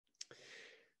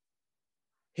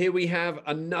Here we have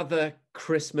another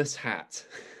Christmas hat.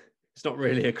 It's not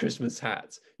really a Christmas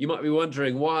hat. You might be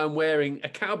wondering why I'm wearing a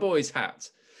Cowboys hat.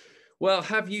 Well,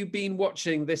 have you been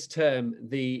watching this term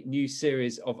the new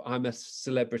series of I'm a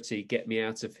Celebrity, Get Me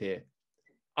Out of Here?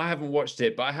 I haven't watched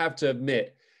it, but I have to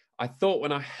admit, I thought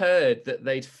when I heard that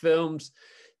they'd filmed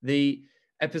the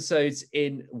episodes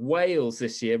in Wales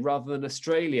this year rather than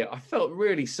Australia, I felt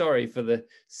really sorry for the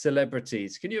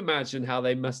celebrities. Can you imagine how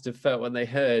they must have felt when they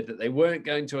heard that they weren't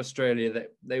going to Australia,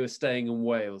 that they were staying in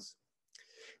Wales?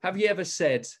 Have you ever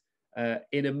said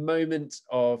in a moment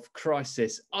of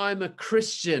crisis, I'm a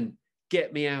Christian,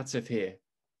 get me out of here?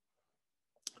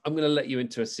 I'm going to let you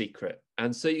into a secret.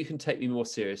 And so you can take me more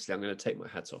seriously, I'm going to take my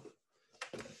hat off.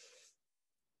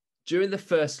 During the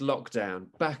first lockdown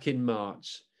back in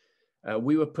March,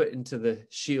 we were put into the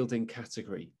shielding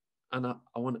category. And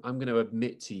I'm going to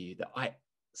admit to you that I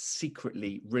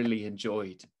secretly really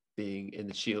enjoyed being in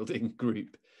the shielding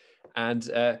group. And,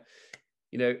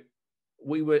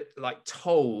 we were like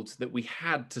told that we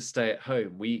had to stay at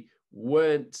home. We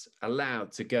weren't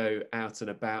allowed to go out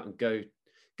and about and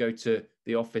go to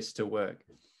the office to work.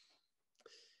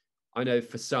 I know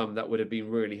for some that would have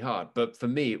been really hard, but for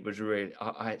me, it was really,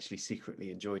 I actually secretly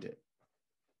enjoyed it.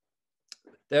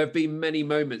 There have been many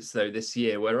moments though this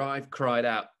year where I've cried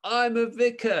out, I'm a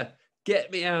vicar,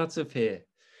 get me out of here.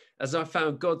 As I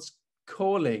found God's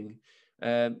calling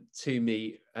to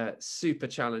me super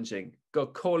challenging.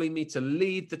 God calling me to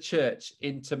lead the church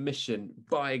into mission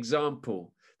by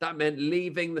example. That meant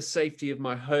leaving the safety of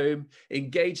my home,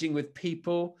 engaging with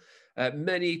people,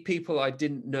 many people I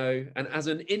didn't know. And as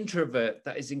an introvert,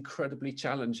 that is incredibly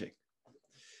challenging.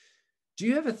 Do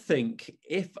you ever think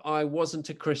if I wasn't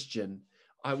a Christian,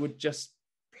 I would just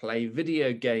play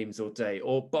video games all day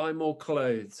or buy more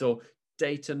clothes or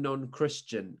date a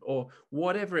non-Christian or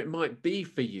whatever it might be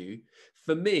for you?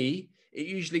 For me, it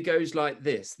usually goes like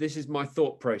this. This is my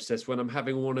thought process when I'm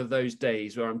having one of those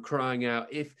days where I'm crying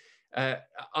out, if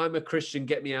I'm a Christian,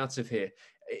 get me out of here.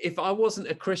 If I wasn't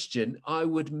a Christian, I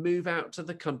would move out to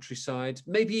the countryside,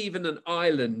 maybe even an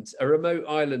island, a remote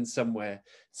island somewhere,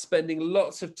 spending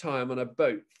lots of time on a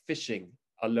boat fishing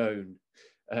alone.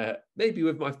 Maybe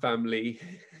with my family,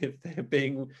 if they're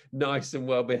being nice and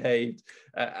well behaved,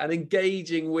 and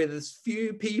engaging with as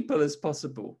few people as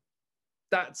possible.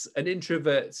 That's an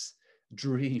introvert's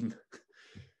dream.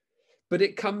 But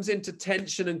it comes into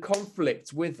tension and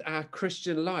conflict with our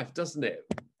Christian life, doesn't it?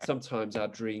 Sometimes our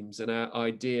dreams and our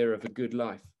idea of a good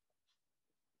life.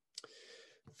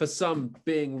 For some,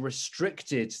 being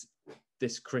restricted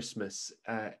this Christmas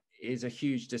is a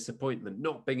huge disappointment,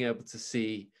 not being able to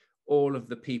see all of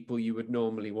the people you would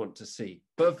normally want to see.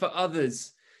 But for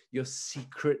others, you're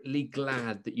secretly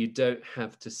glad that you don't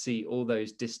have to see all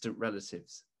those distant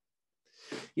relatives.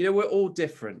 You know, we're all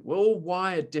different. We're all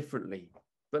wired differently.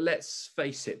 But let's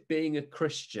face it, being a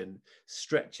Christian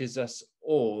stretches us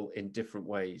all in different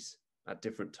ways at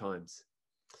different times.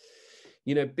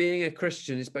 You know, being a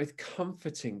Christian is both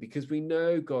comforting because we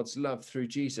know God's love through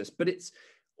Jesus, but it's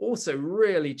also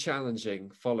really challenging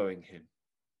following him.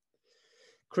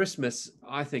 Christmas,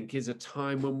 I think, is a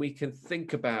time when we can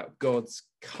think about God's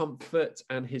comfort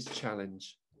and his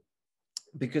challenge,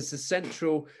 because the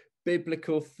central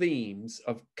biblical themes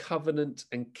of covenant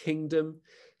and kingdom,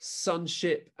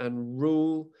 sonship and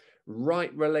rule,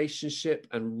 right relationship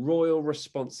and royal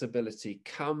responsibility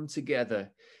come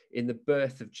together in the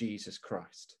birth of Jesus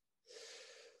Christ.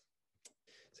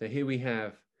 So here we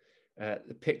have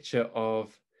the picture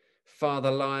of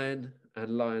Father Lion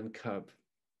and Lion Cub.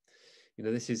 You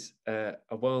know, this is a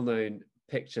well-known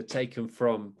picture taken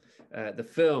from the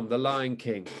film The Lion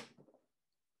King.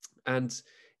 And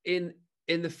in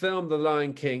the film The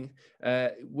Lion King,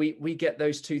 we get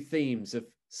those two themes of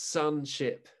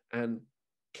sonship and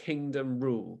kingdom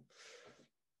rule.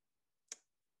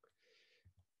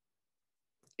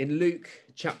 In Luke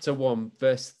chapter 1,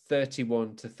 verse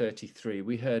 31 to 33,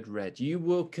 we heard read, "You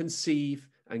will conceive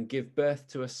and give birth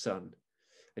to a son,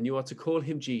 and you are to call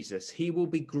him Jesus. He will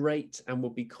be great and will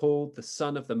be called the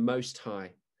Son of the Most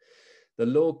High. The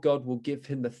Lord God will give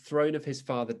him the throne of his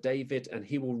father David, and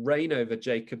he will reign over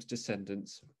Jacob's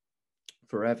descendants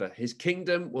forever. His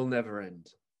kingdom will never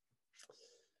end."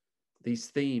 These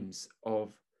themes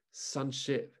of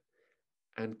sonship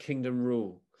and kingdom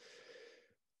rule.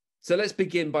 So let's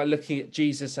begin by looking at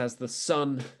Jesus as the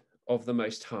Son of the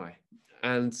Most High.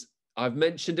 And I've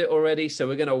mentioned it already, so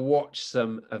we're going to watch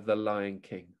some of The Lion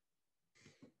King.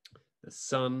 The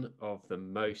Son of the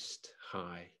Most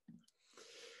High.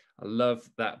 I love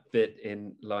that bit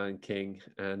in Lion King.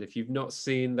 And if you've not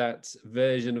seen that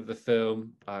version of the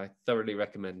film, I thoroughly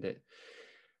recommend it.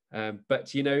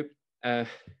 But, you know,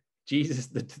 Jesus,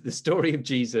 the story of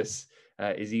Jesus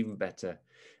is even better.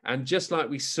 And just like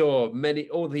we saw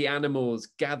all the animals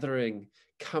gathering,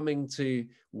 coming to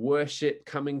worship,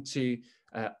 coming to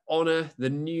honor the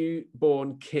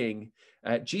newborn king,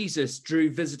 Jesus drew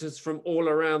visitors from all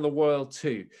around the world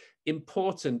too,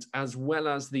 important as well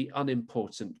as the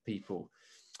unimportant people.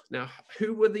 Now,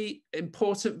 who were the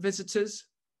important visitors?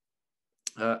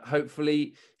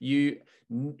 Hopefully you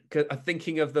are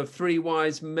thinking of the three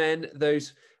wise men,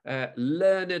 those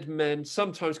learned men,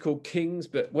 sometimes called kings,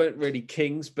 but weren't really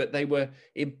kings, but they were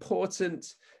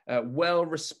important,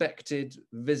 well-respected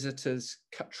visitors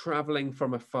traveling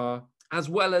from afar, as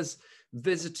well as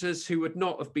visitors who would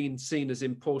not have been seen as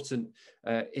important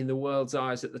in the world's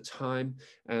eyes at the time.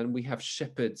 And we have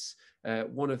shepherds,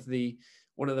 one of the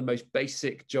most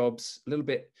basic jobs, a little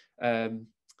bit I'm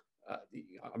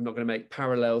not going to make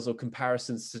parallels or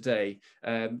comparisons today,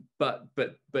 but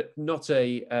not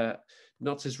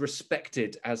as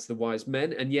respected as the wise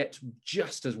men, and yet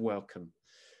just as welcome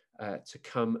to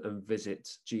come and visit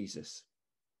Jesus.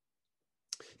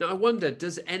 Now, I wonder,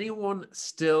 does anyone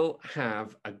still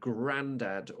have a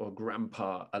granddad or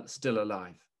grandpa still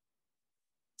alive?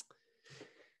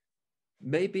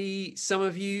 Maybe some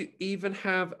of you even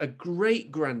have a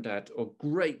great granddad or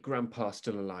great grandpa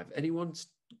still alive. Anyone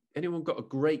got a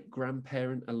great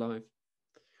grandparent alive?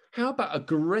 How about a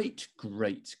great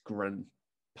great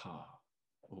grandpa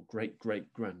or great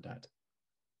great granddad?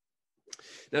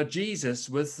 Now, Jesus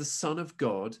was the Son of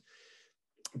God,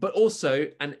 but also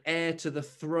an heir to the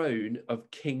throne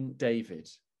of King David.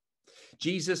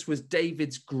 Jesus was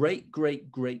David's great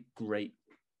great great great,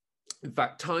 in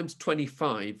fact, times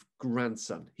 25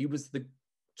 grandson. He was the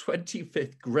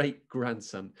 25th great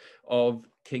grandson of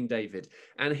King David.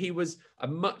 And he was a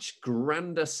much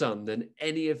grander son than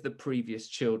any of the previous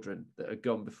children that had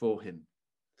gone before him.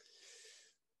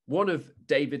 One of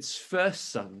David's first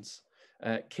sons,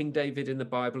 King David in the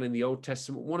Bible, in the Old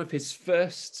Testament, one of his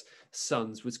first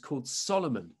sons was called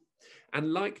Solomon.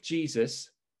 And like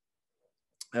Jesus,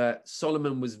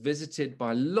 Solomon was visited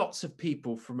by lots of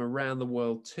people from around the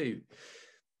world too.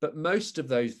 But most of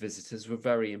those visitors were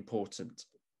very important.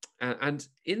 And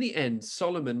in the end,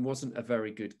 Solomon wasn't a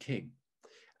very good king,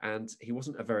 and he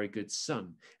wasn't a very good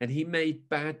son, and he made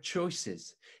bad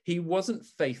choices. He wasn't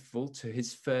faithful to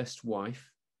his first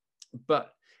wife,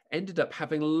 but ended up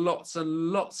having lots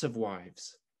and lots of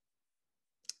wives.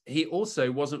 He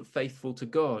also wasn't faithful to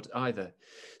God either.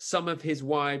 Some of his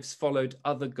wives followed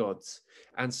other gods,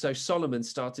 and so Solomon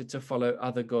started to follow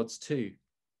other gods too.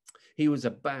 He was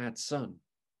a bad son.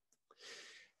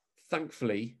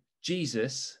 Thankfully,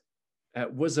 Jesus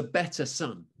was a better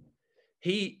son.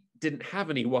 He didn't have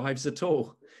any wives at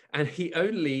all, and he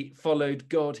only followed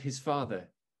God, his father.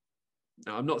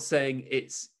 Now, I'm not saying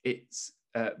it's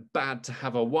bad to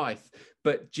have a wife,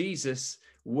 but Jesus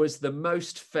was the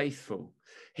most faithful.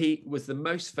 He was the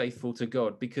most faithful to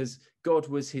God because God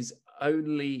was his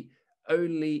only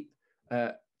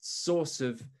source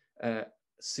of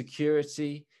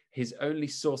security, his only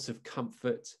source of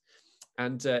comfort,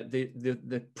 and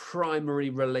the primary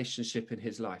relationship in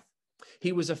his life.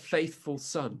 He was a faithful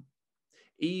son,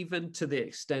 even to the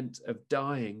extent of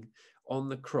dying on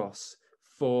the cross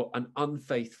for an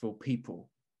unfaithful people.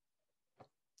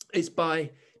 It's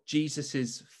by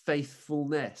Jesus's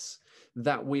faithfulness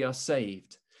that we are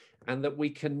saved, and that we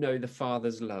can know the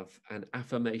Father's love and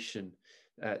affirmation,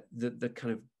 the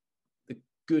kind of the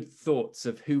good thoughts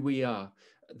of who we are,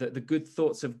 the good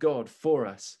thoughts of God for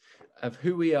us, of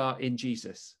who we are in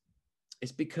Jesus.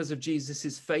 It's because of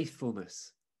Jesus's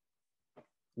faithfulness.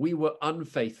 We were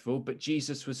unfaithful, but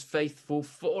Jesus was faithful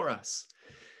for us,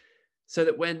 so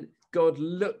that when God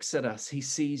looks at us, he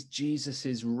sees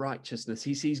Jesus's righteousness.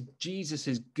 He sees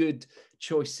Jesus's good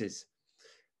choices.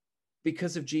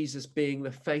 Because of Jesus being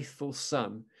the faithful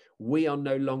son, we are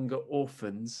no longer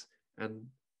orphans, and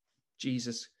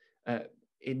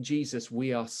in Jesus,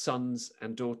 we are sons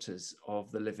and daughters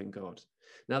of the living God.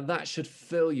 Now, that should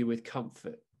fill you with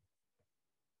comfort.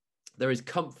 There is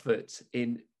comfort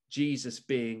in Jesus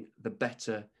being the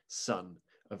better Son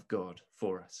of God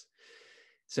for us.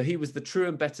 So he was the true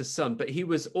and better Son, but he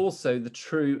was also the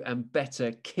true and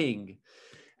better King.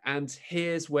 And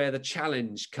here's where the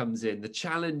challenge comes in, the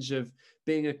challenge of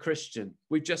being a Christian.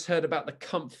 We've just heard about the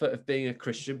comfort of being a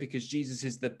Christian because Jesus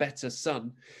is the better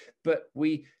Son, but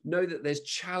we know that there's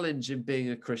challenge in being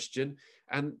a Christian,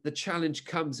 and the challenge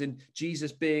comes in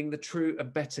Jesus being the true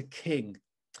and better King.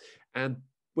 And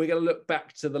we're going to look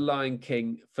back to the Lion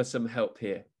King for some help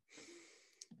here.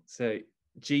 So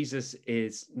Jesus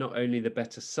is not only the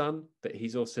better Son, but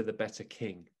he's also the better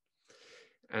King.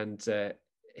 And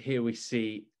here we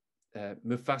see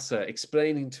Mufasa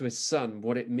explaining to his son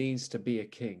what it means to be a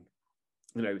king.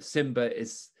 You know, Simba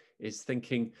is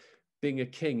thinking, being a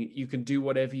king, you can do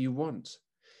whatever you want.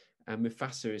 And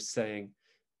Mufasa is saying,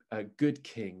 a good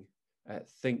king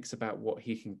thinks about what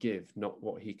he can give, not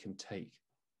what he can take.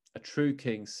 A true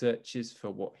king searches for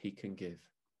what he can give.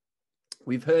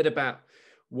 We've heard about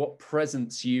what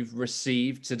presents you've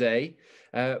received today,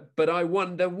 but I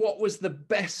wonder, what was the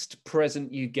best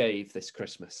present you gave this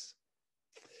Christmas?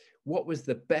 What was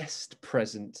the best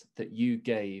present that you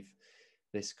gave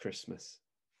this Christmas?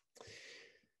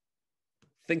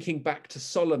 Thinking back to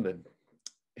Solomon,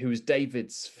 who was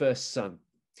David's first son.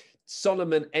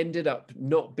 Solomon ended up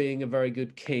not being a very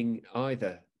good king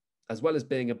either, as well as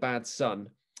being a bad son.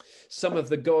 Some of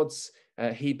the gods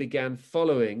he began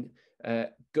following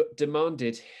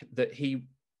demanded that he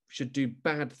should do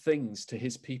bad things to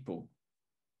his people.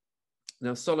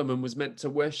 Now, Solomon was meant to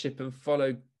worship and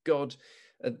follow God,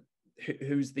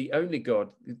 who's the only God,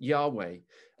 Yahweh.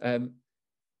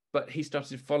 But he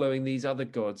started following these other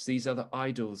gods, these other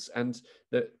idols, and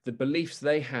the beliefs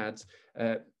they had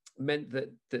meant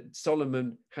that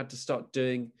Solomon had to start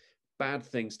doing bad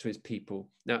things to his people.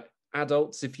 Now,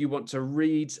 adults, if you want to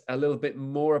read a little bit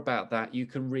more about that, you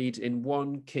can read in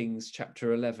 1 Kings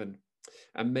chapter 11,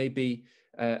 and maybe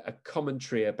a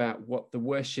commentary about what the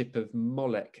worship of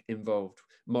Molech involved.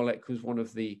 Molech was one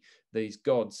of these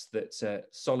gods that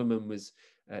Solomon was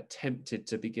tempted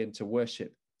to begin to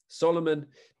worship. Solomon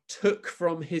took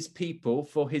from his people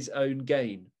for his own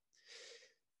gain.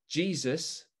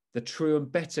 Jesus, the true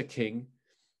and better king,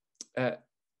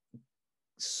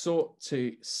 sought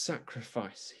to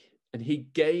sacrifice, and he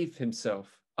gave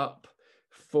himself up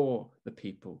for the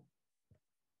people.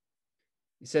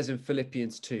 It says in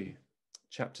Philippians 2,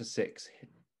 chapter 6,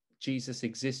 Jesus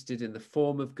existed in the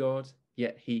form of God,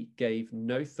 yet he gave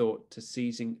no thought to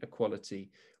seizing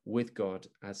equality with God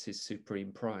as his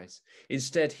supreme prize.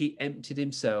 Instead, he emptied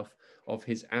himself of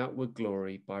his outward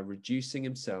glory by reducing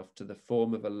himself to the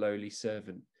form of a lowly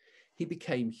servant. He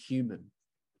became human.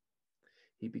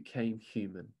 He became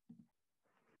human.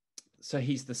 So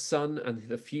he's the son and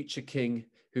the future king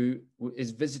who is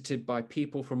visited by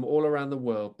people from all around the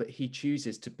world, but he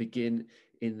chooses to begin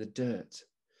in the dirt.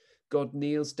 God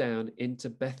kneels down into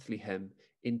Bethlehem,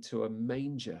 into a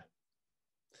manger.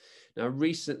 Now,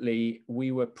 recently,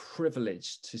 we were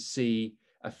privileged to see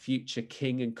a future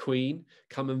king and queen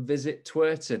come and visit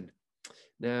Twerton.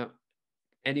 Now,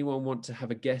 anyone want to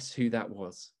have a guess who that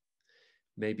was?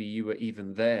 Maybe you were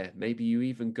even there. Maybe you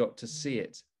even got to see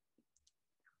it.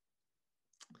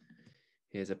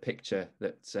 Here's a picture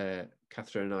that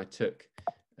Catherine and I took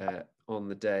on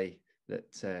the day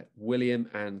that William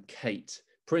and Kate,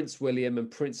 Prince William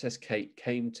and Princess Kate,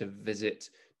 came to visit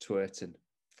Twerton.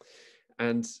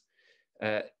 And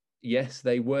yes,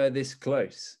 they were this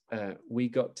close. We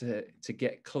got to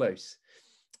get close.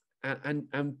 And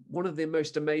one of the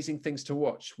most amazing things to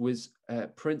watch was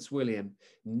Prince William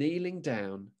kneeling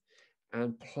down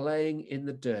and playing in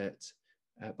the dirt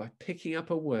by picking up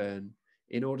a worm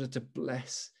in order to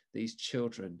bless these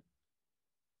children.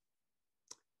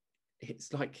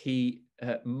 It's like he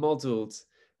modeled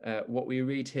what we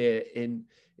read here in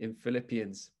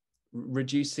Philippians,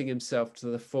 reducing himself to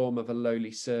the form of a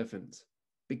lowly servant,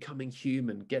 becoming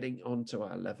human, getting onto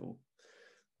our level.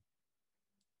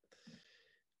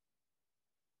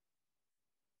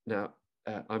 Now,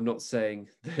 I'm not saying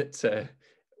that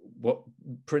what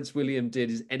Prince William did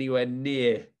is anywhere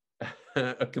near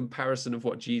a comparison of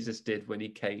what Jesus did when he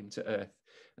came to earth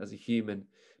as a human.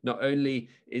 Not only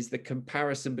is the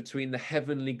comparison between the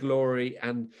heavenly glory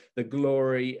and the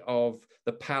glory of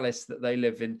the palace that they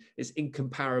live in is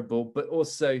incomparable, but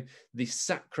also the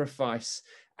sacrifice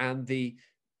and the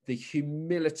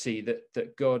humility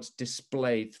that God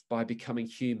displayed by becoming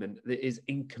human that is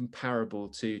incomparable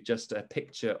to just a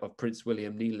picture of Prince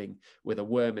William kneeling with a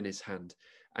worm in his hand.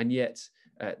 And yet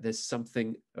there's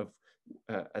something of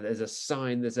there's a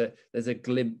sign, there's a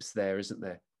glimpse there, isn't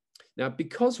there? Now,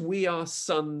 because we are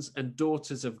sons and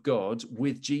daughters of God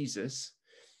with Jesus,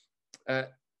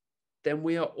 then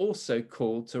we are also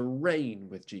called to reign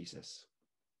with Jesus.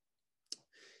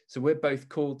 So we're both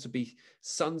called to be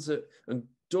sons and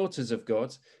daughters of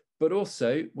God, but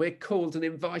also we're called and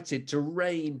invited to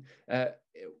reign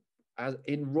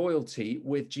in royalty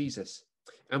with Jesus.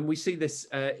 And we see this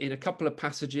in a couple of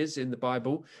passages in the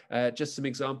Bible, just some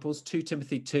examples. 2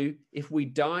 Timothy 2, if we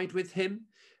died with him,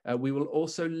 we will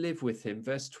also live with him.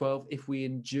 Verse 12, if we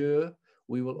endure,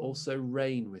 we will also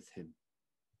reign with him.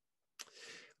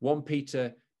 1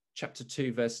 Peter chapter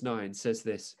 2, verse 9 says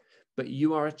this, but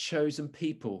you are a chosen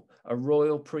people, a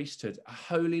royal priesthood, a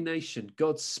holy nation,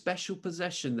 God's special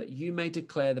possession, that you may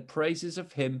declare the praises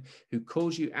of him who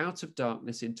calls you out of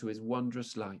darkness into his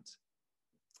wondrous light.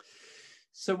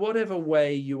 So whatever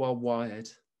way you are wired,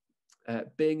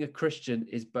 being a Christian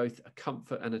is both a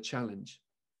comfort and a challenge.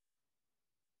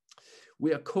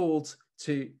 We are called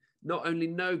to not only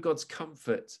know God's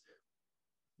comfort,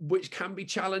 which can be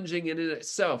challenging in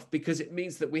itself, because it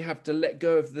means that we have to let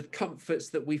go of the comforts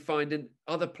that we find in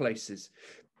other places.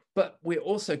 But we're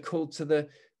also called to the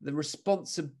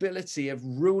responsibility of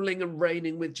ruling and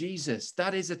reigning with Jesus.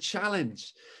 That is a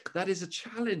challenge. That is a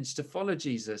challenge to follow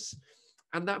Jesus.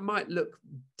 And that might look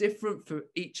different for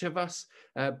each of us,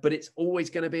 but it's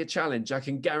always going to be a challenge. I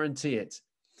can guarantee it.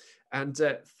 And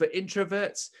for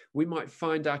introverts, we might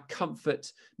find our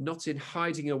comfort not in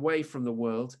hiding away from the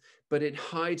world, but in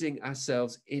hiding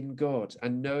ourselves in God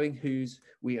and knowing whose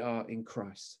we are in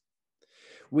Christ.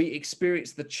 We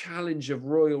experience the challenge of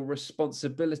royal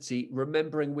responsibility,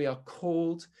 remembering we are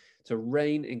called to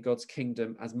reign in God's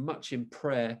kingdom as much in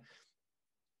prayer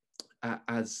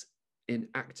as in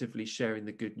actively sharing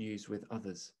the good news with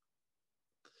others.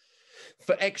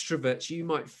 For extroverts, you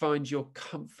might find your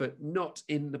comfort not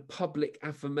in the public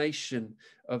affirmation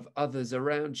of others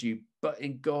around you, but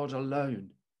in God alone.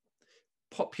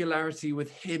 Popularity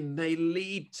with him may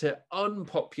lead to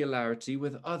unpopularity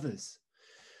with others.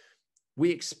 We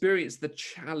experience the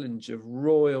challenge of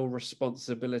royal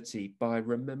responsibility by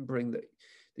remembering that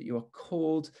you are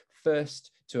called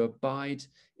first to abide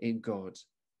in God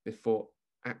before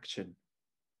action,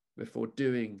 before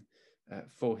doing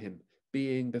for him.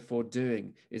 Being before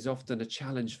doing is often a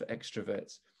challenge for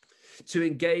extroverts. To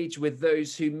engage with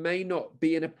those who may not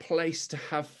be in a place to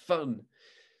have fun,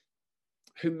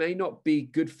 who may not be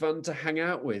good fun to hang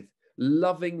out with,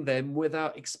 loving them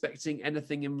without expecting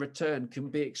anything in return can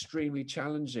be extremely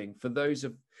challenging for those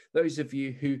of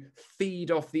you who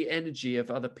feed off the energy of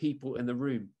other people in the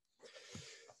room.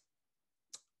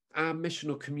 Our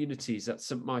missional communities at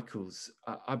St. Michael's,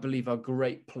 I believe, are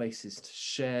great places to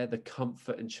share the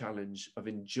comfort and challenge of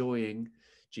enjoying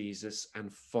Jesus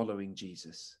and following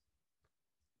Jesus.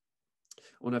 I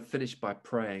want to finish by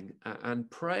praying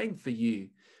and praying for you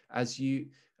as you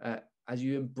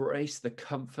embrace the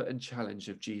comfort and challenge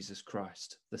of Jesus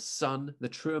Christ, the Son, the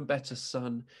true and better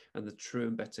Son, and the true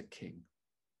and better King.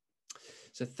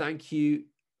 So thank you,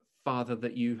 Father,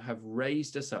 that you have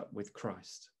raised us up with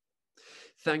Christ.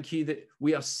 Thank you that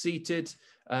we are seated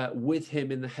with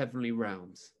him in the heavenly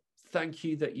realms. Thank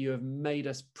you that you have made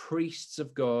us priests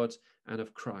of God and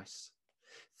of Christ.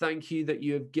 Thank you that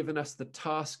you have given us the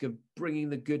task of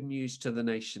bringing the good news to the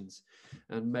nations.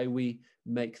 And may we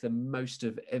make the most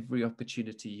of every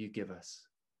opportunity you give us.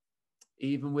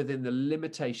 Even within the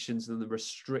limitations and the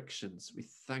restrictions, we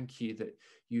thank you that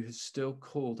you have still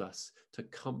called us to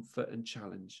comfort and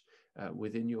challenge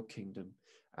within your kingdom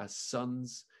as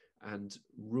sons and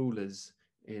rulers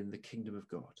in the kingdom of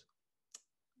God.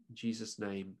 In Jesus'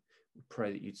 name, we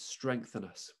pray that you'd strengthen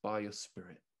us by your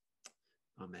Spirit.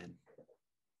 Amen.